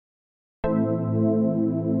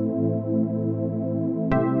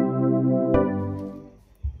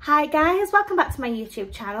Hi guys, welcome back to my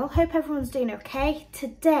YouTube channel. Hope everyone's doing okay.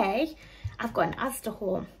 Today I've got an Asda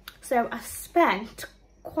haul. So I've spent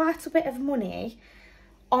quite a bit of money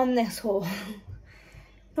on this haul.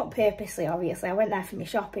 Not purposely, obviously, I went there for my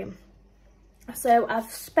shopping. So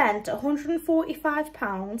I've spent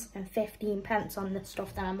 £145.15 on the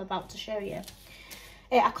stuff that I'm about to show you.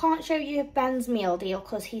 I can't show you Ben's meal deal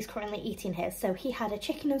because he's currently eating his. So he had a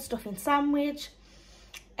chicken and stuffing sandwich,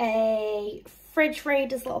 a Fridge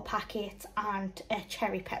Raiders little packet and a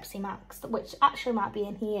cherry Pepsi Max, which actually might be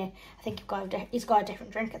in here. I think he's got a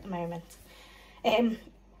different drink at the moment.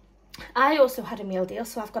 I also had a meal deal,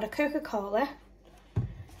 so I've got a Coca-Cola,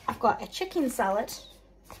 I've got a chicken salad.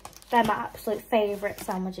 They're my absolute favourite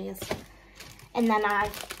sandwiches. And then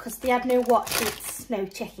because they had no Wotsits, no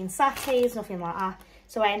chicken satties, nothing like that,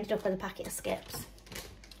 so I ended up with a packet of Skips.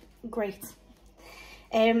 Great.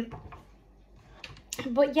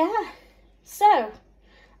 But yeah. So,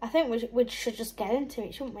 I think we should just get into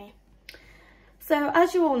it, shouldn't we? So,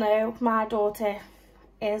 as you all know, my daughter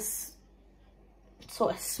is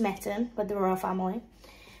sort of smitten with the royal family.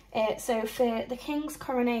 So, for the King's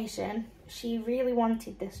coronation, she really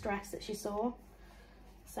wanted this dress that she saw.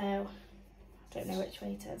 So, I don't know which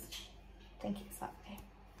way it is. I think it's that way.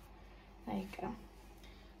 There you go.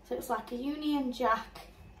 So, it's like a Union Jack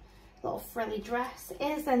little frilly dress. It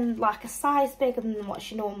is in like a size bigger than what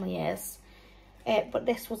she normally is. But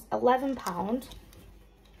this was £11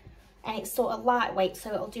 and it's sort of lightweight,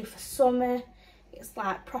 so it'll do for summer. It's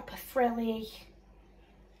like proper frilly,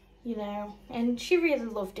 you know, and she really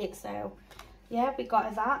loved it, so yeah, we got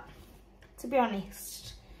her that. To be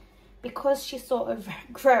honest, because she's sort of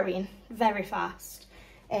growing very fast,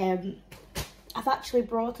 I've actually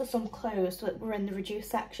brought her some clothes that were in the reduced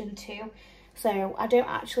section too, so I don't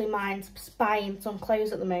actually mind buying some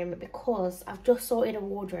clothes at the moment because I've just sorted a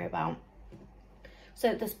wardrobe out.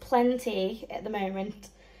 So there's plenty at the moment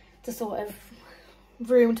to sort of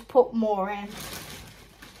room to put more in.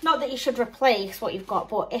 Not that you should replace what you've got,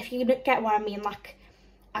 but if you get what I mean, like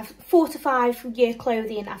I've 4 to 5 year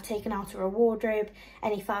clothing I've taken out of her wardrobe,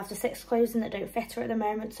 any 5 to 6 clothing that don't fit her at the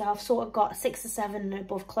moment. So I've sort of got 6 to 7 and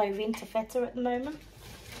above clothing to fit her at the moment.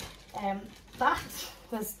 That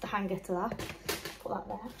was the hanger to that. Put that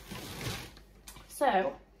there.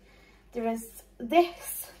 So there is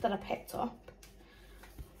this that I picked up.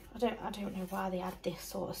 I don't know why they had this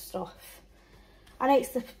sort of stuff. I know it's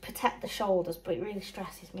to protect the shoulders, but it really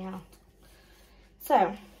stresses me out.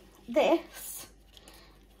 So, this,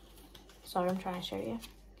 sorry, I'm trying to show you.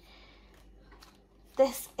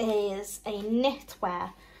 This is a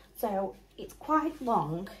knitwear. So, it's quite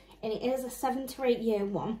long, and it is a 7 to 8 year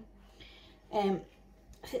one.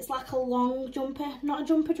 It's like a long jumper, not a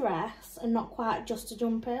jumper dress, and not quite just a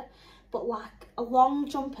jumper, but like a long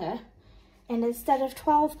jumper. And instead of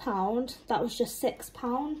 £12, that was just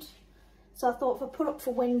 £6. So I thought if I put up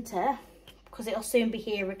for winter, because it'll soon be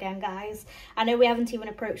here again, guys. I know we haven't even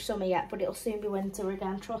approached summer yet, but it'll soon be winter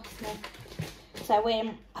again, trust me. So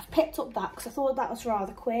I've picked up that because I thought that was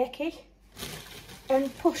rather quirky.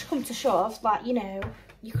 And push come to shove, like, you know,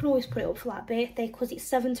 you can always put it up for like birthday, because it's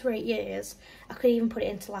 7 to 8 years. I could even put it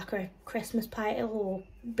into like a Christmas pile or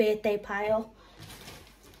birthday pile.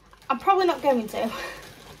 I'm probably not going to.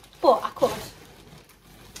 But I could.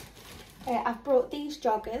 I've brought these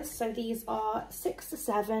joggers, so these are 6 to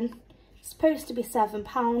 7, supposed to be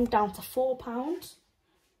 £7 down to £4.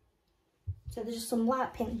 So there's just some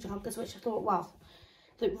light pink joggers, which I thought, well,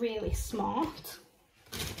 look really smart.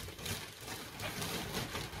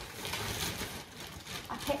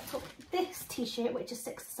 I picked up this t-shirt, which is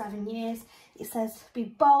 6 to 7 years. It says, be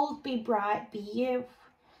bold, be bright, be you.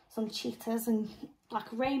 Some cheetahs and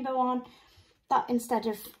like a rainbow on. That instead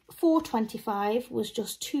of £4.25 was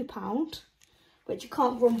just £2, which you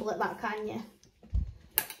can't grumble at that, can you?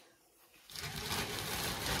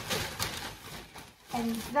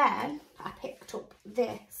 And then I picked up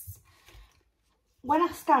this. When I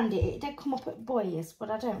scanned it, it did come up at boys, but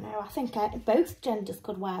I don't know. I think both genders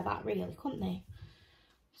could wear that, really, couldn't they?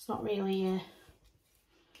 It's not really a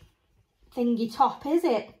thingy top, is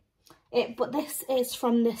it? But this is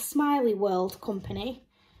from the Smiley World company.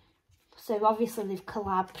 So obviously they've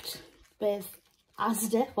collabed with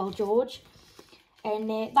Asda, well, George. And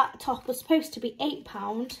that top was supposed to be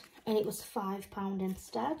 £8 and it was £5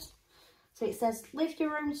 instead. So it says, live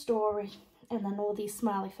your own story. And then all these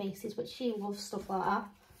smiley faces, which she loves stuff like that.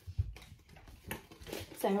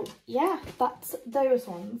 So yeah, that's those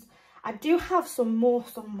ones. I do have some more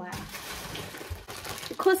somewhere.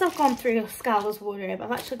 Because I've gone through Skyla's wardrobe,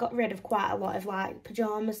 I've actually got rid of quite a lot of like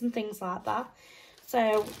pyjamas and things like that.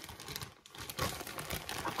 So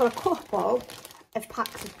I've got a couple of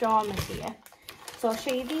packs of dramas here. So I'll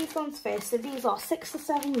show you these ones first. So these are 6 to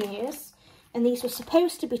 7 years, and these were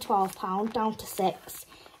supposed to be £12 down to 6,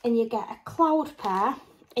 and you get a cloud pair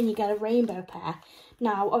and you get a rainbow pair.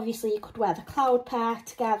 Now obviously you could wear the cloud pair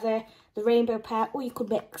together, the rainbow pair, or you could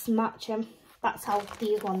mix and match them. That's how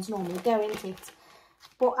these ones normally go into it.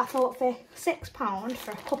 But I thought for £6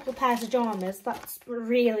 for a couple of pairs of pyjamas, that's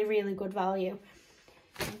really, really good value.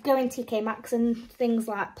 Go in TK Maxx and things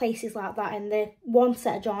like places like that, and the one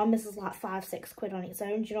set of pyjamas is like £5–6 on its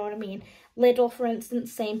own. Do you know what I mean? Lidl, for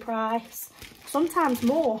instance, same price, sometimes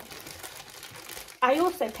more. I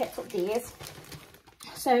also picked up these.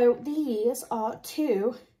 So these are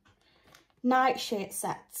 2 night shirt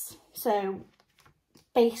sets. So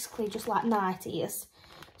basically just like nighties.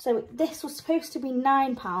 So this was supposed to be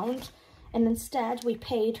 £9, and instead we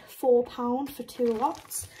paid £4 for 2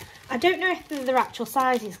 lots. I don't know if they're their actual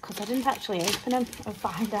sizes because I didn't actually open them and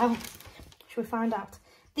find out. Should we find out?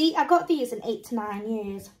 I got these in 8 to 9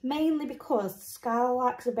 years, mainly because Skyla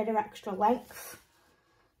likes a bit of extra length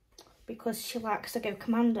because she likes to go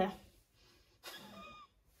commander.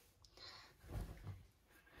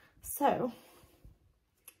 So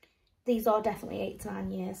these are definitely 8 to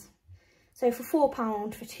 9 years. So for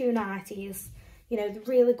 £4 for 2 nighties, you know, the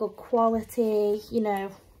really good quality, you know,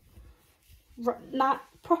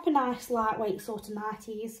 proper nice lightweight sort of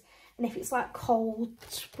nighties. And if it's like cold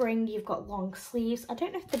spring, you've got long sleeves. I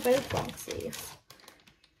don't know if they're both long sleeves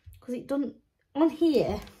because it doesn't, on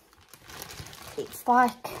here it's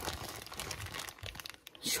like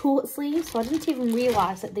short sleeves, so I didn't even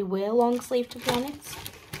realise that they were long sleeve, to be honest.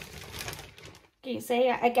 Can you see?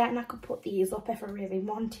 Again, I could put these up if I really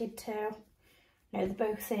wanted to. No, they're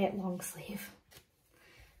both long sleeve.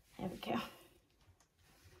 There we go.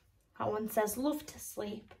 That one says love to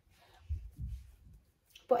sleep.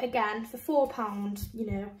 But again, for £4, you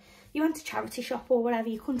know, you went to charity shop or whatever,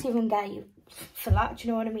 you couldn't even get you for that, do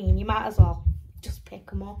you know what I mean? You might as well just pick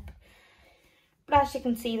them up. But as you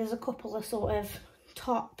can see, there's a couple of sort of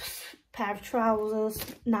tops, pair of trousers,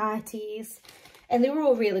 nighties, and they were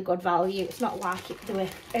all really good value. It's not like they were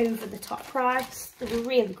over the top price. They were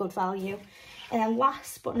really good value. And then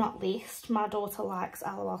last but not least, my daughter likes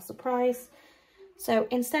LOL Surprise. So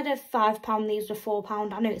instead of £5, these were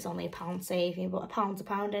 £4. I know it's only £1 saving, but £1's a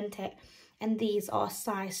pound, isn't it? And these are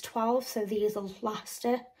size 12, so these will last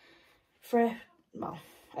her for, well,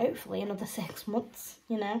 hopefully another 6 months,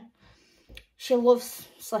 you know. She loves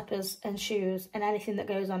slippers and shoes and anything that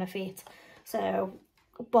goes on her feet. So,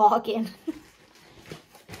 bargain.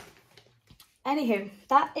 Anywho,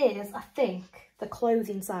 that is, I think, the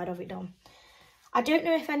clothing side of it done. I don't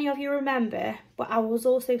know if any of you remember, but I was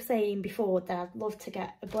also saying before that I'd love to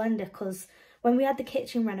get a blender because when we had the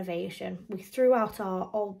kitchen renovation, we threw out our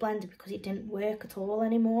old blender because it didn't work at all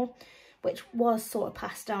anymore, which was sort of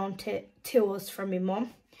passed down to us from my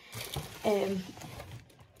mum.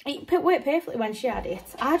 It worked perfectly when she had it.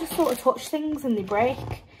 I just sort of touch things and they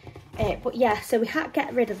break. But yeah, so we had to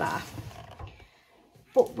get rid of that.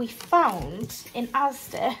 But we found in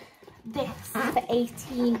Asda this for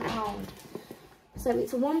 £18. So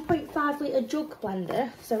it's a 1.5 litre jug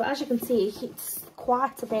blender. So as you can see, it's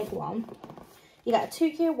quite a big one. You get a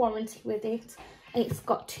 2-year warranty with it. And it's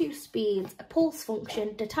got 2 speeds, a pulse function,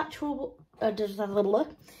 a detachable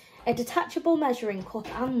measuring cup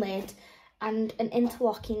and lid, and an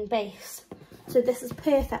interlocking base. So this is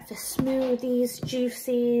perfect for smoothies,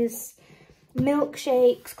 juices,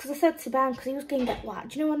 milkshakes. Because I said to Ben, because he was going to get like,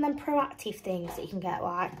 do you know one of them proactive things that you can get,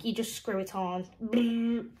 like, you just screw it on,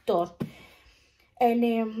 done. And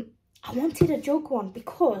I wanted a jug one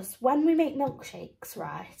because when we make milkshakes,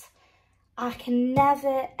 right, I can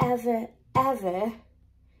never, ever, ever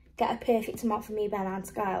get a perfect amount for me, Ben and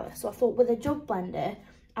Skyla. So I thought with a jug blender,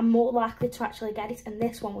 I'm more likely to actually get it. And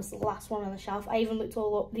this one was the last one on the shelf. I even looked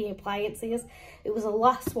all up the appliances. It was the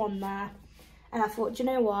last one there. And I thought, do you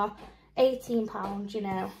know what? £18, you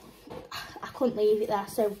know, I couldn't leave it there.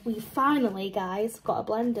 So we finally, guys, got a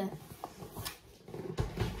blender.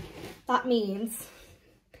 That means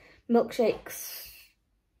milkshakes,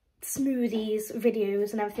 smoothies,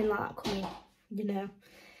 videos and everything like that coming, you know.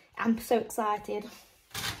 I'm so excited.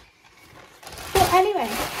 But anyway,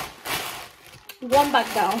 one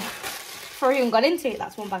bag down. Before I even got into it,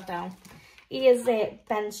 that's one bag down. Here's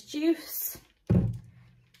Ben's juice.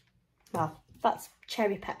 Well, that's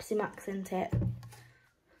cherry Pepsi Max, isn't it?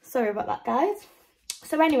 Sorry about that, guys.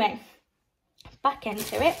 So anyway, back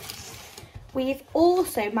into it. We've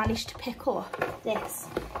also managed to pick up this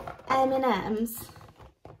M&M's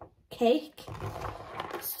cake.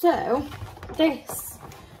 So this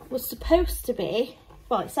was supposed to be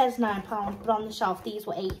well, it says £9, but on the shelf these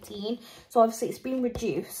were 18. So obviously it's been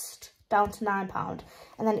reduced down to £9,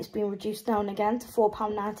 and then it's been reduced down again to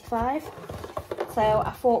 £4.95. So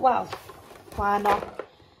I thought, well, why not?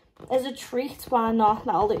 As a treat, why not?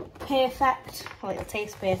 That'll look perfect. Well, it'll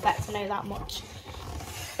taste perfect, I know that much.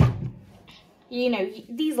 You know,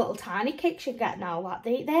 these little tiny cakes you get now, like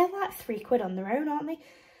they're like £3 on their own, aren't they?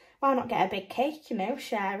 Why not get a big cake, you know,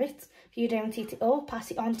 share it. If you don't eat it all,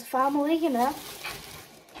 pass it on to family, you know.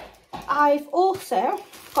 I've also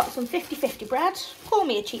got some 50/50 bread. Call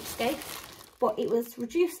me a cheapskate, but it was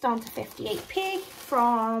reduced down to 58p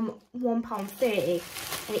from £1.30,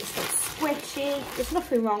 and it's still squishy. There's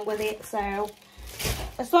nothing wrong with it, so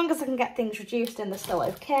as long as I can get things reduced and they're still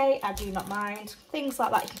okay, I do not mind. Things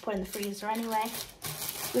like that you can put in the freezer anyway.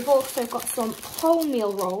 We've also got some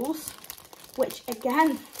wholemeal rolls, which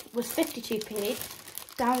again was 52p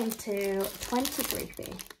down to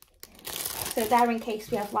 23p. So they're in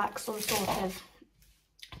case we have like some sort of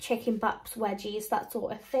chicken baps, wedgies, that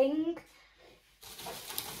sort of thing.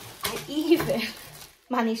 I even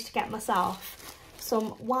managed to get myself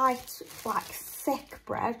some white, like thick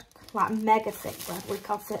bread, like mega thick bread. Look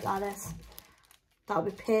how thick that is. That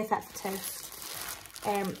would be perfect for toast.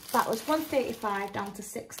 That was £1.35 down to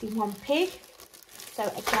 61p.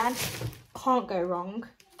 So again, can't go wrong.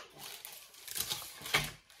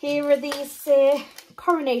 Here are these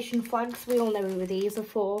coronation flags. We all know who these are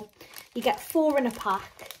for. You get 4 in a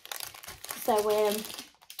pack. So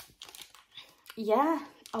yeah,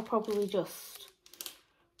 I'll probably just,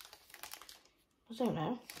 I don't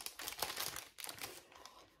know,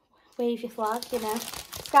 wave your flag, you know.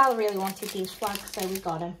 Skyla really wanted these flags, so we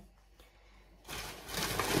got them.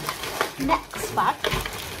 Next bag.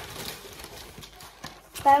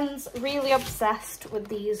 Ben's really obsessed with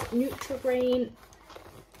these Nutri-Grain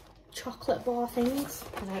chocolate bar things.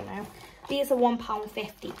 I don't know. These are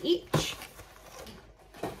 £1.50 each.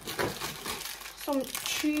 Some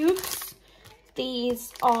tubes.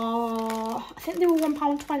 These are, I think they were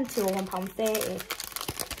 £1.20 or £1.30.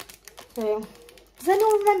 So, does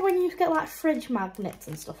anyone remember when you used to get like fridge magnets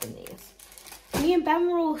and stuff in these? Me and Ben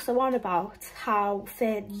were also on about how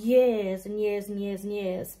for years and years and years and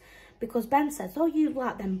years, because Ben says, oh, you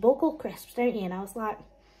like them Buggle crisps, don't you? And I was like,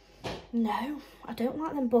 no, I don't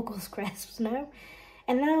like them Buggles crisps, no.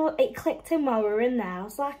 And then it clicked in while we were in there. I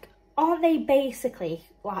was like, aren't they basically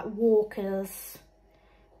like Walker's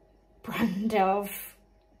brand of,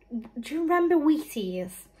 do you remember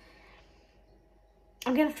Wheaties?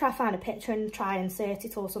 I'm going to try to find a picture and try and insert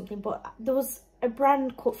it or something, but there was a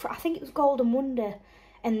brand called, I think it was Golden Wonder,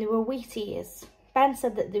 and they were Wheaties. Ben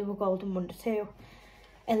said that they were Golden Wonder too.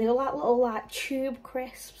 And they were like little like tube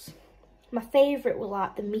crisps. My favourite were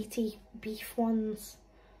like the meaty beef ones.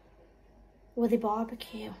 Were they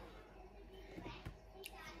barbecue?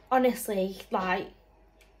 Honestly, like,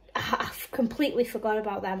 I've completely forgot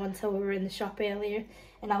about them until we were in the shop earlier.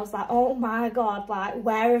 And I was like, oh my God, like,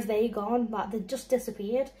 where have they gone? Like, they just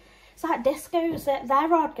disappeared. It's like discos, they're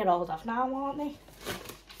hard to get hold of now, aren't they?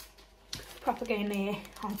 Proper going there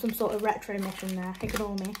on some sort of retro mission there,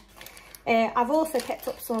 ignore me. I've also picked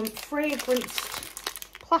up some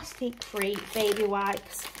fragranced, plastic-free baby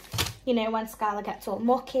wipes. You know, when Skyla gets all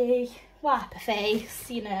mucky, wipe her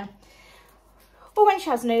face, you know. Or when she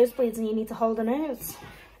has nosebleeds and you need to hold her nose.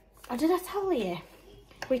 Oh, did I tell you?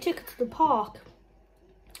 We took her to the park.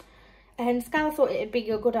 And Skyla thought it'd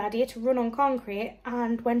be a good idea to run on concrete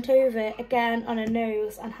and went over again on her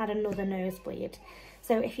nose and had another nosebleed.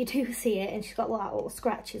 So if you do see it and she's got like little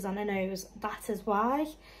scratches on her nose, that is why.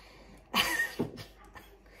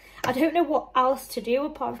 I don't know what else to do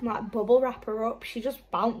apart from like bubble wrap her up. She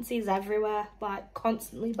just bounces everywhere, like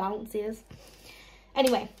constantly bounces.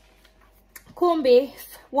 Anyway, corned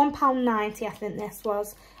beef, £1.90 I think this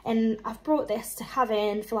was. And I've brought this to have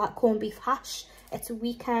in for like corned beef hash. It's a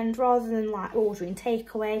weekend, rather than like ordering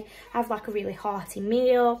takeaway. Have like a really hearty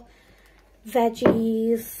meal,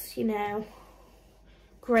 veggies, you know,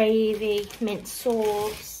 gravy, mint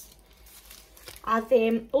sauce. I've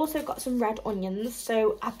also got some red onions.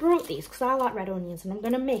 So I brought these because I like red onions, and I'm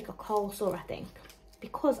going to make a coleslaw, I think,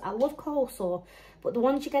 because I love coleslaw, but the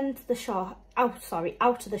ones you get into the shop, out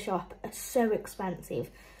of the shop, are so expensive.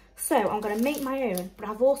 So I'm going to make my own, but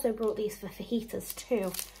I've also brought these for fajitas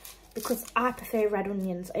too, because I prefer red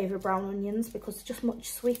onions over brown onions because they're just much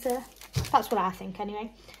sweeter. That's what I think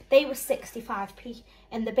anyway. They were 65p,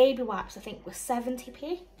 and the baby wipes I think were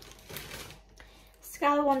 70p.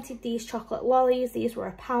 Skyla wanted these chocolate lollies. These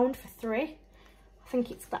were £1 for 3. I think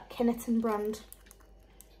it's that Kinnerton brand.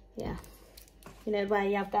 Yeah. You know, where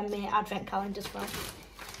you have them advent calendars from.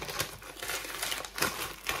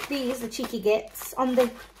 These, the cheeky gits, on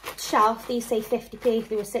the shelf, these say 50p,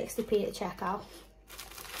 they were 60p at checkout.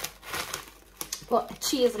 But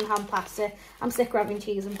cheese and ham pasta. I'm sick of having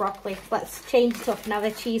cheese and broccoli. Let's change it up now,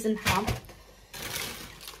 the cheese and ham.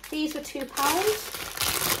 These were £2.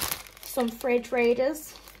 Some fridge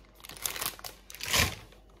raiders.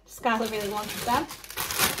 Skyla really wanted them.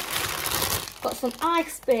 Got some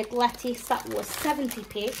iceberg lettuce, that was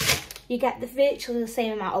 70p. You get virtually the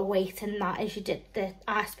same amount of weight in that as you did the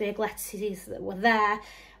iceberg lettuces that were there.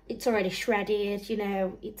 It's already shredded, you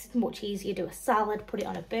know, it's much easier to do a salad, put it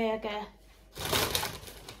on a burger.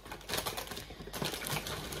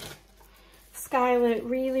 Skyla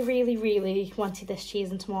really wanted this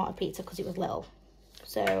cheese and tomato pizza because it was little.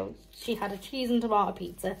 So she had a cheese and tomato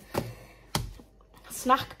pizza.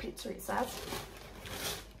 Snack pizza, it says.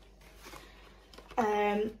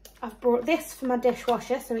 I've brought this for my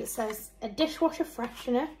dishwasher, so it says a dishwasher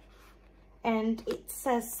freshener, and it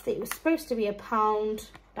says that it was supposed to be £1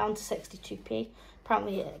 down to 62p.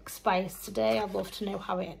 Apparently it expires today. I'd love to know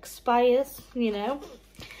how it expires, you know,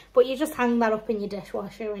 but you just hang that up in your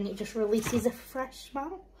dishwasher and it just releases a fresh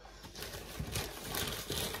smell.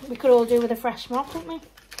 We could all do with a fresh smell, couldn't we?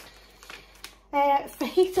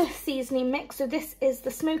 Fajita seasoning mix, so this is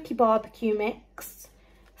the smoky barbecue mix.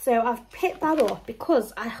 So I've picked that up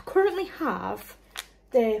because I currently have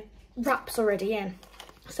the wraps already in.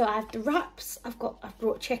 So I have the wraps, I've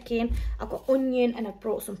brought chicken, I've got onion, and I've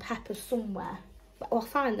brought some peppers somewhere. Well, I'll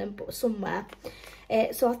find them, but somewhere.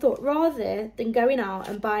 So I thought rather than going out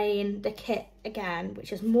and buying the kit again,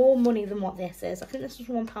 which is more money than what this is, I think this was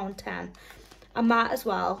 £1.10, I might as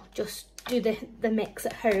well just do the mix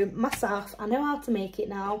at home myself. I know how to make it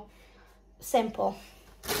now. Simple.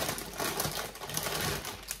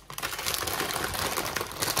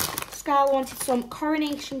 Skyla wanted some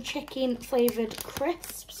coronation chicken flavoured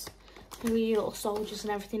crisps. Wee little soldiers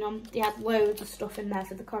and everything on. They had loads of stuff in there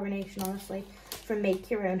for the coronation, honestly. From make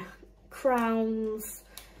your own crowns,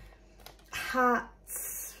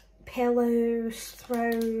 hats, pillows,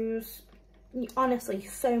 throws. Honestly,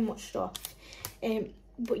 so much stuff.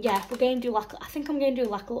 But yeah, we're going to do like, I think I'm going to do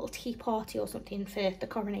like a little tea party or something for the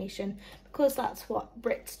coronation. Because that's what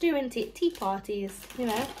Brits do, isn't it? Tea parties, you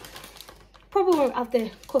know. Probably won't have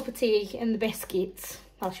the cup of tea and the biscuits.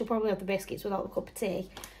 Well, she'll probably have the biscuits without the cup of tea.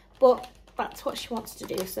 But that's what she wants to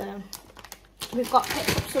do, so we've got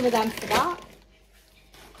picked up some of them for that.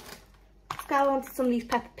 Skyla wanted some of these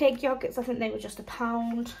Peppa Pig yogurts. I think they were just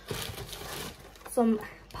 £1. Some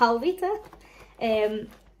Palvita.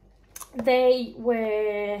 They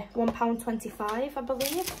were £1.25, I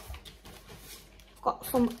believe. I've got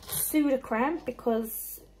some Sudocrem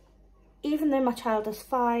because even though my child is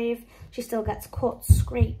 5, she still gets cuts,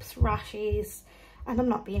 scrapes, rashes, and I'm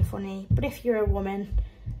not being funny, but if you're a woman,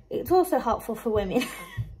 it's also helpful for women,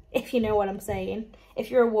 if you know what I'm saying.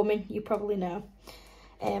 If you're a woman, you probably know.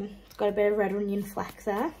 It's got a bit of red onion fleck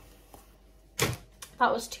there.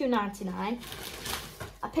 That was £2.99.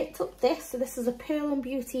 I picked up this, so this is a Pearl and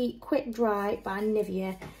Beauty Quick Dry by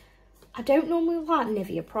Nivea. I don't normally like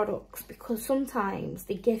Nivea products because sometimes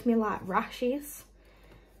they give me like rashes.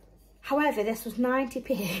 However, this was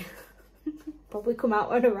 90p. Probably come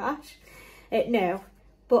out on a rash. No,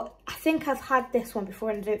 but I think I've had this one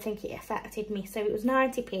before and I don't think it affected me. So it was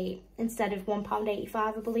 90p instead of £1.85,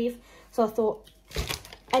 I believe. So I thought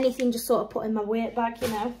anything just sort of put in my weight bag, you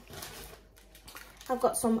know. I've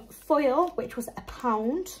got some foil, which was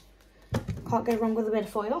 £1. Can't go wrong with a bit of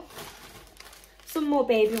foil. Some more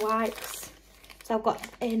baby wipes. So I've got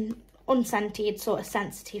an unscented sort of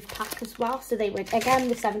sensitive pack as well. So they were, again,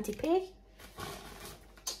 the 70p.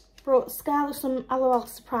 Brought Skyla some LOL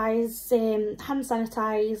Surprise hand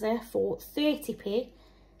sanitizer for 30p.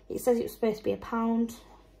 It says it was supposed to be £1.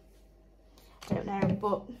 I don't know,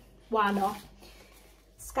 but why not?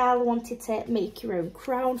 Skyla wanted to make your own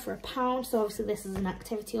crown for £1. So obviously this is an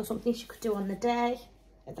activity or something she could do on the day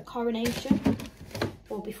at the coronation.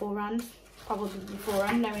 Or beforehand. Probably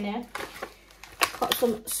beforehand, knowing her. Got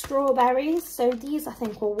some strawberries. So these I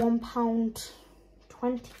think were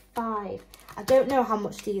 £1.25. I don't know how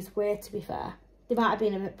much these were, to be fair. They might have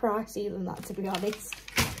been a bit pricey than that, to be honest.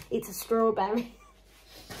 It's a strawberry.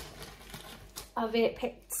 I've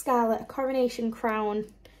picked Skyla a coronation crown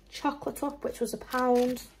chocolate up, which was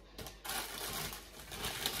 £1.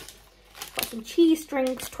 Got some cheese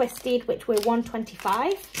strings twisted, which were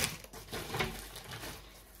 £1.25.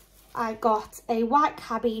 I got a white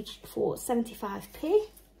cabbage for 75p.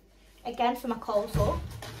 Again for my coleslaw.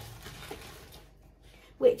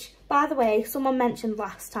 Which, by the way, someone mentioned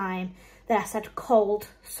last time that I said cold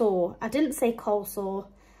saw. I didn't say coleslaw.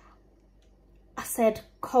 I said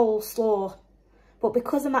coleslaw. But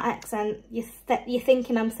because of my accent, you're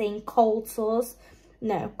thinking I'm saying cold sores.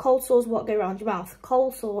 No, cold sores what go around your mouth.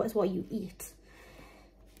 Cold sore is what you eat.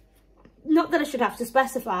 Not that I should have to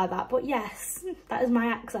specify that, but yes, that is my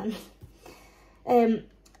accent.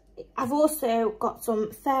 I've also got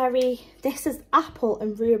some fairy, this is apple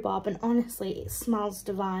and rhubarb, and honestly it smells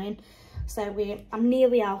divine. So I'm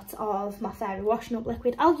nearly out of my fairy washing up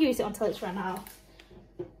liquid. I'll use it until it's run out,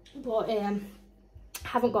 but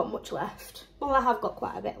haven't got much left. Well, I have got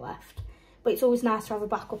quite a bit left, but it's always nice to have a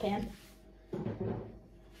backup in.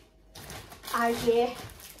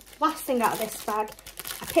 Last thing out of this bag,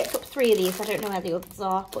 I picked up 3 of these. I don't know where the others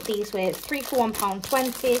are, but these were 3 for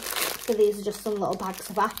 £1.20. So these are just some little bags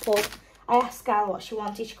of apple. I asked Skyla what she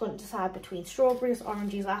wanted. She couldn't decide between strawberries,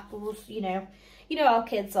 oranges, apples. You know how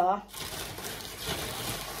kids are.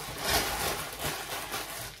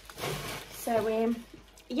 So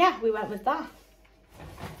yeah, we went with that.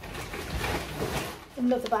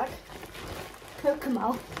 Another bag,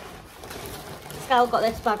 Cocomel. Skyla got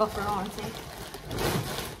this bag off her auntie.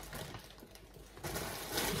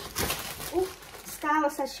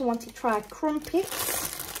 Skyla said she wanted to try crumpets.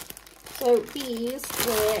 So these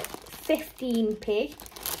were 15p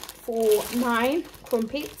for 9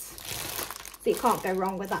 crumpets. So you can't go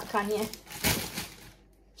wrong with that, can you?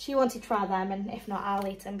 She wanted to try them, and if not, I'll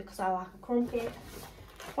eat them because I like a crumpet.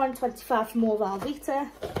 £1.25 for more Velveeta.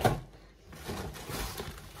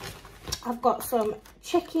 I've got some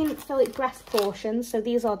chicken fillet breast portions. So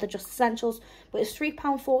these are the just essentials, but it's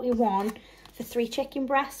 £3.41 for 3 chicken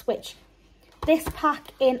breasts, which this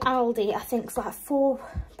pack in Aldi I think is like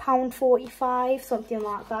 £4.45, something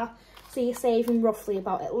like that. So you're saving roughly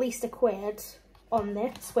about at least £1 on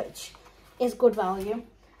this, which is good value.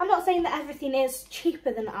 I'm not saying that everything is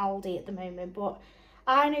cheaper than Aldi at the moment, but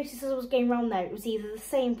I noticed as I was going around there, it was either the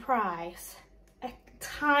same price, a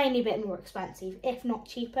tiny bit more expensive, if not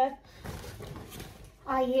cheaper.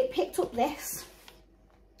 I picked up this,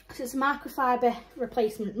 so it's a microfiber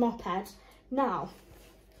replacement mop head. Now,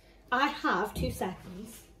 I have 2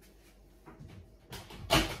 seconds.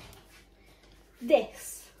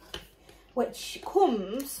 This, which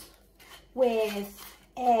comes with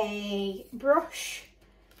a brush,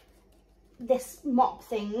 this mop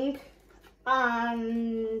thing,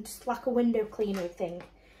 and like a window cleaner thing.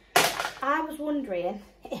 I was wondering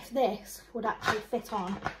if this would actually fit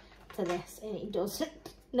on to this, and it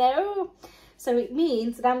doesn't. No. So it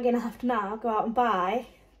means that I'm going to have to now go out and buy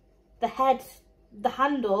the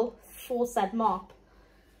handle for said mop,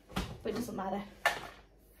 but it doesn't matter.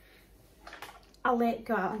 I'll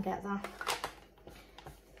go out and get that.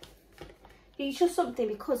 It's just something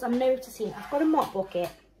because I'm noticing I've got a mop bucket.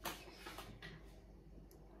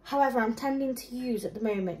 However, I'm tending to use at the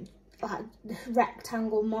moment like the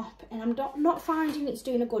rectangle mop, and I'm not finding it's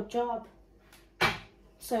doing a good job.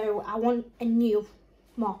 So I want a new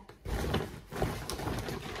mop.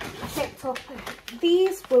 I picked up,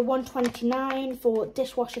 these were £1.29 for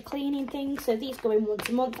dishwasher cleaning things. So these go in once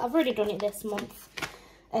a month. I've already done it this month.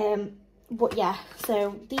 But yeah,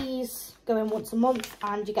 so these go in once a month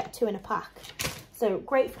and you get 2 in a pack. So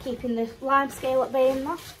great for keeping the lime scale at bay in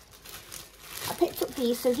that. I picked up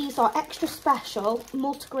these, so these are extra special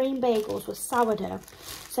multigrain bagels with sourdough.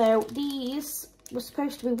 So these were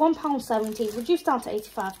supposed to be £1.70, reduced down to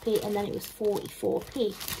 85p, and then it was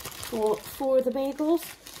 44p for 4 of the bagels.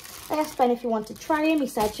 I asked Ben if he wanted to try them, he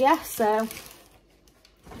said yes, so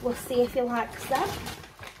we'll see if he likes them.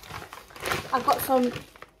 I've got some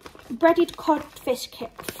breaded cod fish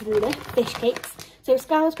cakes. So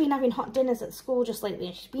Skyla's been having hot dinners at school just lately,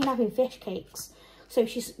 and she's been having fish cakes. So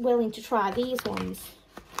she's willing to try these ones.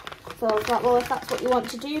 So I was like, well, if that's what you want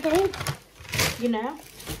to do, babe, you know,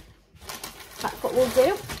 that's what we'll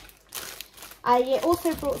do. I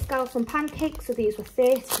also brought Skyla some pancakes, so these were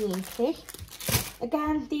 13p.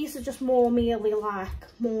 Again, these are just more mealy,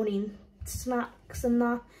 like morning snacks and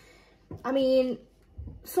that. I mean,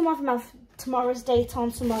 some of them have tomorrow's date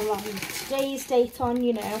on, some of them have today's date on,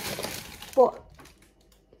 you know, but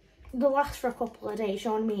they'll last for a couple of days,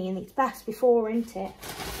 you know what I mean? It's best before, isn't it?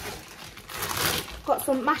 Got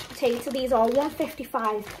some mashed potatoes. These are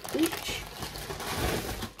 £1.55 each.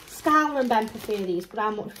 Skyla and Ben prefer these, but I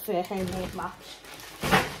much prefer homemade mash.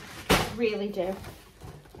 I really do.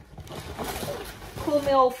 Call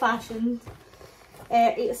me old-fashioned.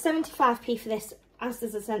 It's 75p for this, as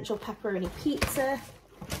there's essential pepperoni pizza.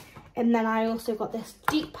 And then I also got this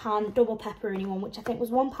deep pan double pepperoni one, which I think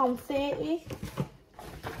was £1.30.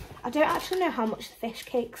 I don't actually know how much the fish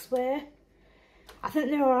cakes were. I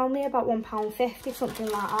think they were only about £1.50, something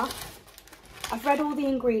like that. I've read all the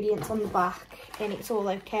ingredients on the back and it's all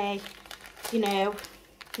okay. You know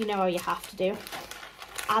how you have to do.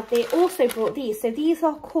 they also brought these. So these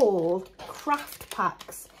are called craft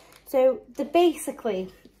packs. So they're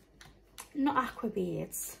basically not aqua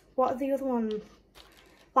beads. What are the other ones?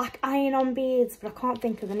 Like iron-on beads, but I can't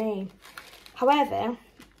think of the name. However,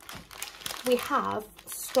 we have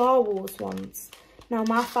Star Wars ones. Now,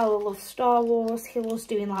 my fella loves Star Wars. He loves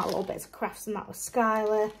doing like little bits of crafts and that with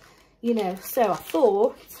Skyla, you know. So I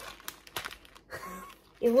thought,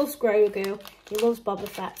 he loves Grogu, he loves Boba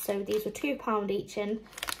Fett. So these were £2 each, and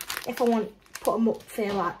if I want to put them up for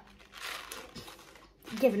like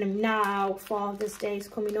giving them now, Father's Day's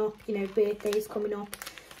coming up, you know, birthday's coming up.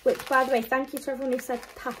 Which, by the way, thank you to everyone who said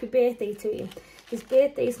happy birthday to him. His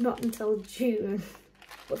birthday's not until June,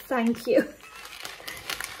 but thank you.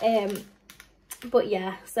 But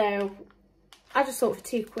yeah, so I just thought for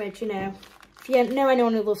 £2, you know, if you know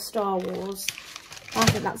anyone who loves Star Wars, I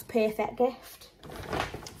think that's a perfect gift.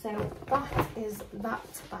 So that is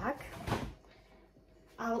that bag.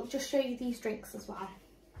 I'll just show you these drinks as well.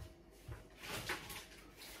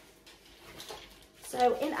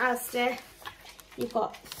 So in Asda, you've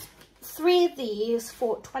got 3 of these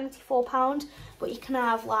for £24, but you can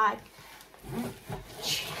have like,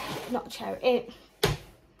 not cherry, I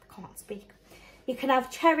can't speak. You can have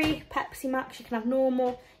cherry, Pepsi Max, you can have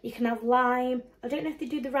normal, you can have lime. I don't know if they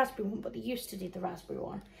do the raspberry one, but they used to do the raspberry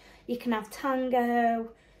one. You can have tango,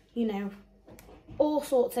 you know, all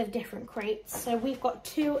sorts of different crates. So we've got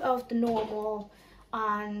 2 of the normal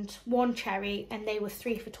and 1 cherry, and they were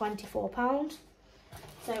 3 for £24.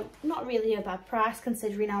 So not really a bad price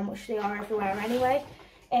considering how much they are everywhere anyway.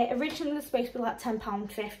 Originally they're supposed to be like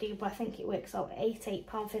 £10.50, but I think it works out at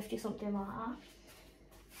 £8.50, something like that.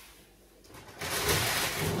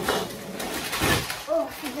 Oh,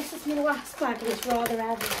 and this is my last bag and it's rather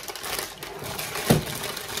heavy.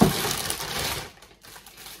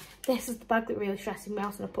 This is the bag that really stresses me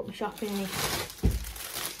out, and I put my shopping in.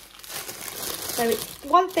 So it's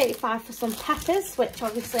 £1.35 for some peppers, which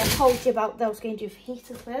obviously I told you about that I was going to do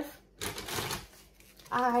fajitas with.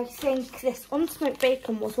 I think this unsmoked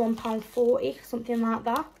bacon was £1.40, something like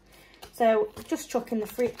that. So just chuck in the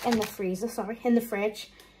fridge, and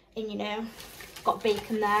you know, got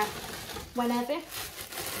bacon there whenever.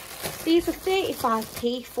 These are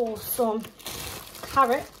 35p for some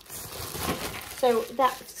carrots. So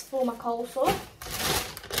that's for my coleslaw.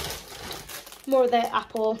 More of the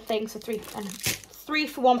apple things for three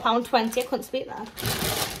for £1.20. I couldn't speak there.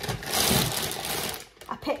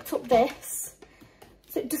 I picked up this.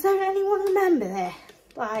 So does anyone remember this?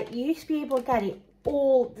 Like, you used to be able to get it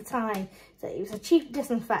all the time. So it was a cheap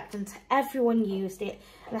disinfectant. Everyone used it.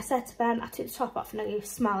 And I said to Ben, I took the top off and I go,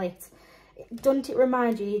 smell it. Doesn't it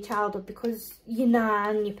remind you of your childhood? Because your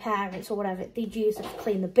nan, your parents or whatever, they'd use it to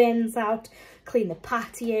clean the bins out, clean the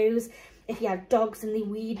patios. If you had dogs and they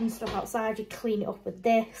weed and stuff outside, you clean it up with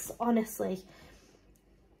this. Honestly,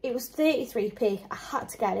 it was 33p. I had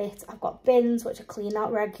to get it. I've got bins which I clean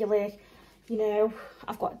out regularly. You know,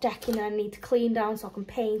 I've got decking I need to clean down so I can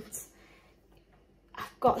paint.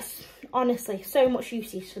 I've got, honestly, so much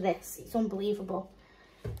usage for this. It's unbelievable.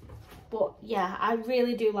 But yeah, I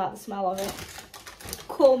really do like the smell of it.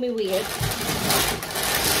 Call me weird.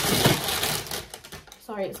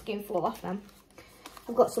 Sorry, it's going to fall off then.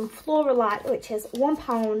 I've got some Floral Light, which is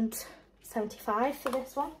 £1.75 for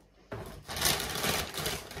this one.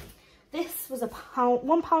 This was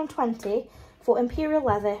 £1.20 for Imperial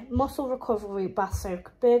Leather, Muscle Recovery Bath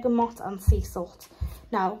Soak, Bergamot and Sea Salt.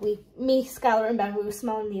 Now, me, Skyla and Ben, we were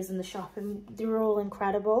smelling these in the shop and they were all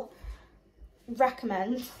incredible.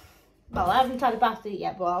 Recommend. Well, I haven't had a bath with it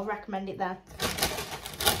yet, but I'll recommend it then.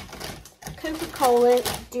 Coca-Cola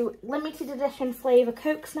do limited edition flavour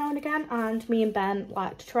Cokes now and again, and me and Ben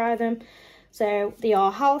like to try them. So they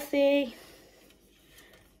are healthy.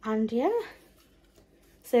 And yeah.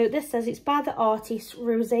 So this says it's by the artist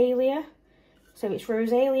Rosalia. So it's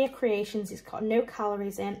Rosalia Creations. It's got no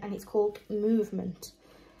calories in and it's called Movement.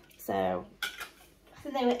 So I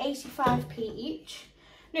think they were 85p each.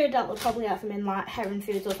 No doubt we'll probably have them in like Heron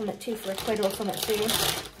Foods or something, 2 for £1 or something soon.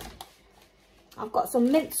 I've got some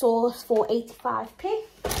mint sauce for 85p.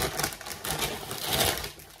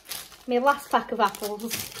 My last pack of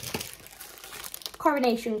apples.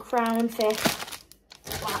 Coronation Crown Fish.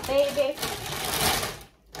 Black Baby.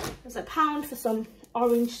 There's £1 for some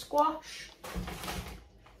orange squash.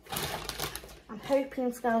 I'm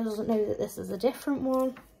hoping Skyla doesn't know that this is a different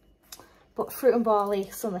one. But Fruit and Barley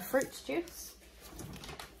Summer Fruits Juice.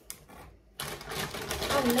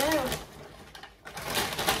 Oh no.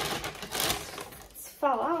 It's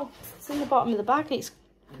fell out. It's in the bottom of the bag. It's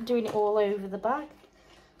doing it all over the bag.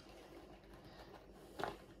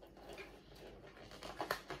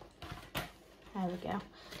 There we go.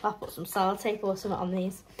 I'll put some sellotape or something on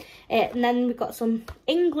these. And then we've got some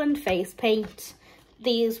England face paint.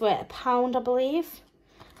 These were £1, I believe.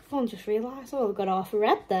 I just realised, oh, I've got half a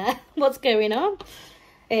red there. What's going on?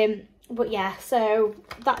 But yeah, so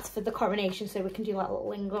that's for the coronation, so we can do like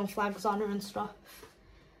little England flags on her and stuff.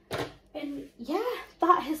 And yeah,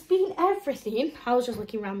 that has been everything. I was just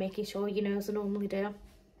looking around making sure, you know, as I normally do.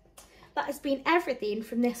 That has been everything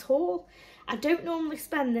from this haul. I don't normally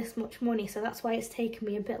spend this much money, so that's why it's taken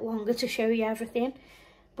me a bit longer to show you everything.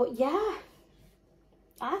 But yeah,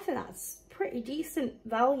 I think that's pretty decent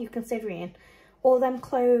value considering all them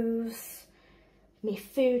clothes, me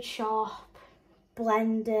food shop,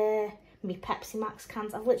 blender, me Pepsi Max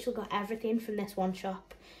cans. I've literally got everything from this one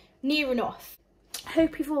shop. Near enough.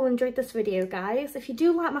 Hope you've all enjoyed this video, guys. If you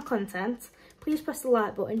do like my content, please press the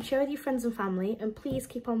like button, share with your friends and family, and please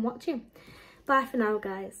keep on watching. Bye for now,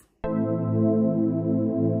 guys.